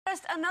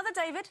First, another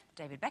David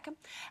Beckham.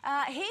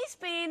 He's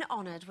been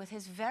honoured with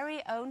his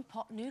very own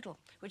pot noodle,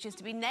 which is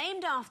to be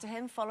named after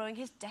him following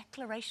his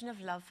declaration of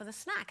love for the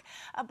snack.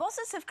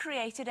 Bosses have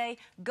created a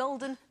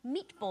golden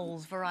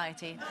meatballs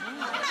variety.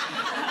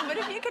 But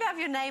if you could have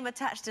your name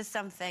attached to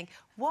something,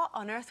 what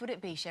on earth would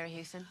it be, Sherry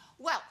Houston?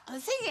 Well, the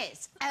thing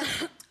is,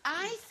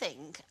 I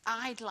think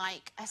I'd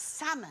like a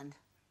salmon.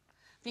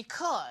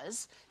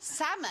 Because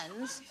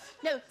salmons...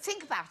 No,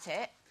 think about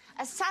it.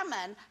 A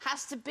salmon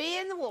has to be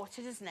in the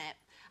water, doesn't it?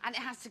 And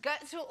it has to go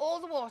through all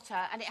the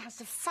water and it has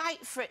to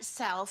fight for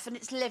itself and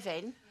its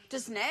living,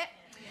 doesn't it? Yeah.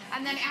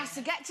 And then it has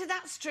to get to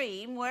that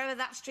stream, wherever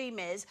that stream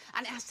is,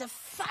 and it has to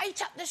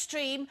fight up the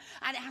stream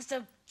and it has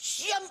to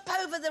jump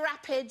over the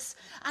rapids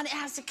and it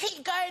has to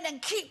keep going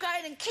and keep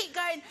going and keep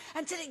going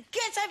until it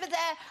gets over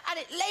there and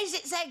it lays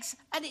its eggs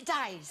and it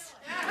dies.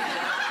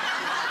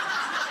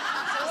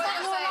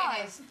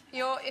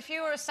 If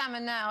you were a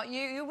salmon now,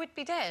 you would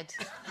be dead.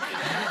 But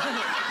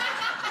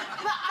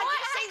How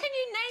can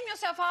you name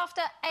yourself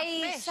after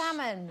a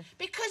salmon?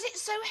 Because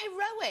it's so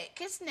heroic,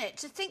 isn't it?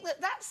 To think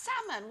that that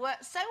salmon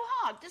works so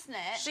hard, doesn't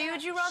it? So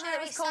would you rather it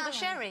was called a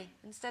sherry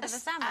instead of a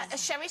salmon? A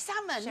sherry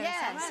salmon, Sherry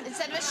yes. salmon.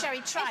 Instead of a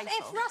sherry trifle.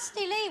 If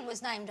Rusty Lee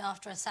was named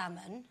after a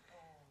salmon...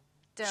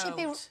 Don't. She'd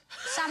be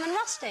Salmon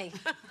Rusty.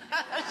 She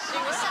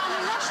was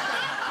Salmon Rusty.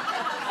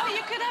 Or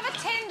you could have a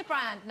tinned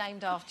brand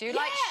named after you,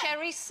 like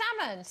Sherry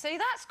Salmon. See,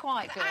 that's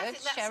quite good. I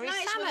think that's Sherry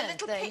nice, Salmon. with a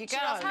little there you picture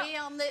go. of me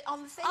on the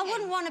thing. I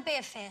wouldn't want to be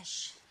a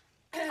fish.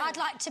 I'd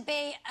like to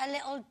be a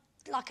little...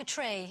 like a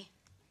tree.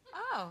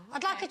 Oh, okay.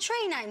 I'd like a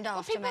tree named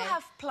after people me.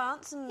 have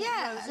plants and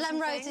roses and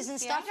roses things. and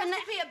stuff. You'd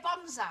have to be a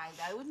bonsai,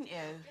 though, wouldn't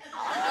you?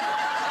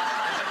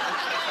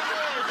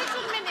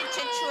 Little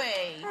miniature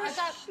tree.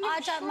 I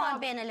don't mind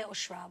being a little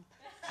shrub.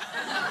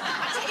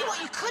 I tell you what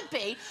you could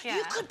be. Yeah.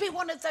 You could be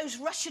one of those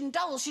Russian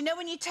dolls, you know,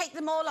 when you take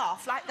them all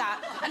off, like that,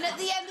 and at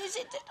the end, is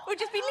it... Would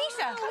just be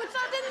Lisa. Would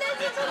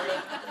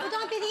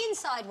I be the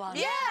inside one?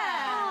 Yeah.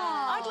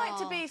 I'd like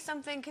to be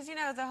something, because, you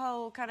know, the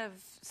whole kind of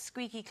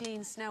squeaky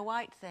clean Snow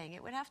White thing.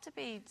 It would have to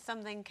be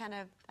something kind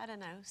of, I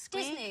don't know,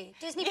 squeak.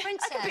 Disney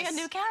princess. I could be a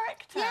new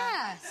character.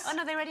 Yes. Oh,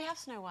 no, they already have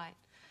Snow White.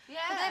 Yeah.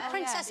 But they're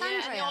Princess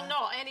Andrea. And you're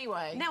not,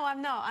 anyway. No,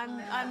 I'm not.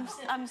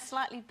 I'm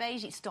slightly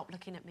beigey. Stop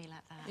looking at me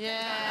like that.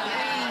 Yeah, we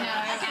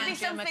know. It could be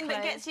something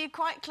that gets you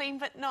quite clean,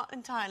 but not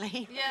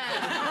entirely.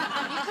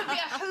 Yeah. You could be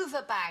a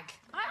Hoover bag.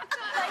 Thank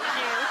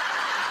you.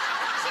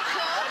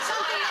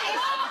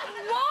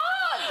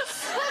 What?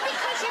 Well,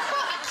 because you've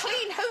got a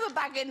clean Hoover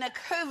bag in the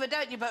Hoover,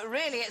 don't you? But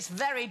really, it's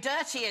very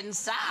dirty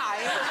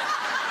inside.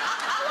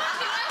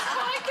 That's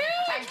quite good.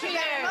 Thank you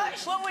very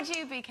much. What would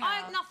you be,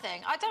 Carol?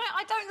 Nothing. I don't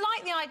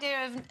like the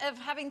idea of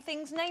having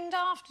things named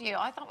after you.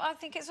 I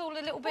think it's all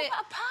a little bit...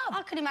 What about a pub?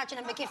 I could imagine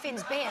a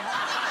McGiffin's beer.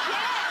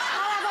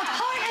 I'll have a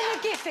pint of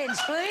McGiffin's,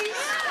 please. I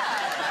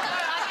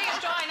think a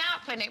drying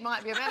out clinic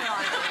might be a better idea.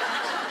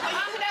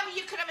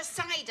 You could have a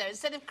cider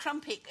instead of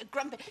grumpy. It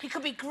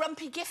could be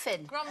Grumpy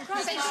Giffin. Grumpy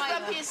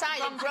Grumpy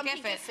cider,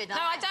 Grumpy Giffin. No,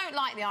 I don't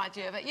like the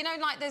idea of it. You know,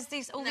 like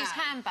there's all these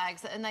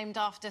handbags that are named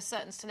after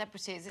certain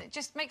celebrities, and it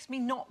just makes me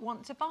not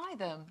want to buy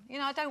them. You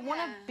know, I don't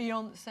want a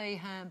Beyonce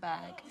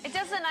handbag. It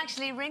doesn't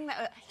actually ring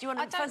that... Do you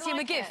want to fancy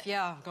like a McGiff? it.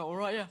 Yeah, got all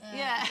right,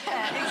 Yeah,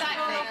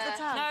 exactly. Off the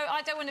tongue. No,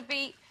 I don't want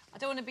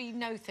to be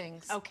no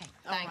things. OK,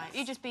 all right.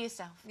 You just be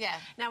yourself. Yeah.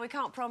 Now, we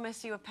can't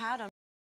promise you a pad on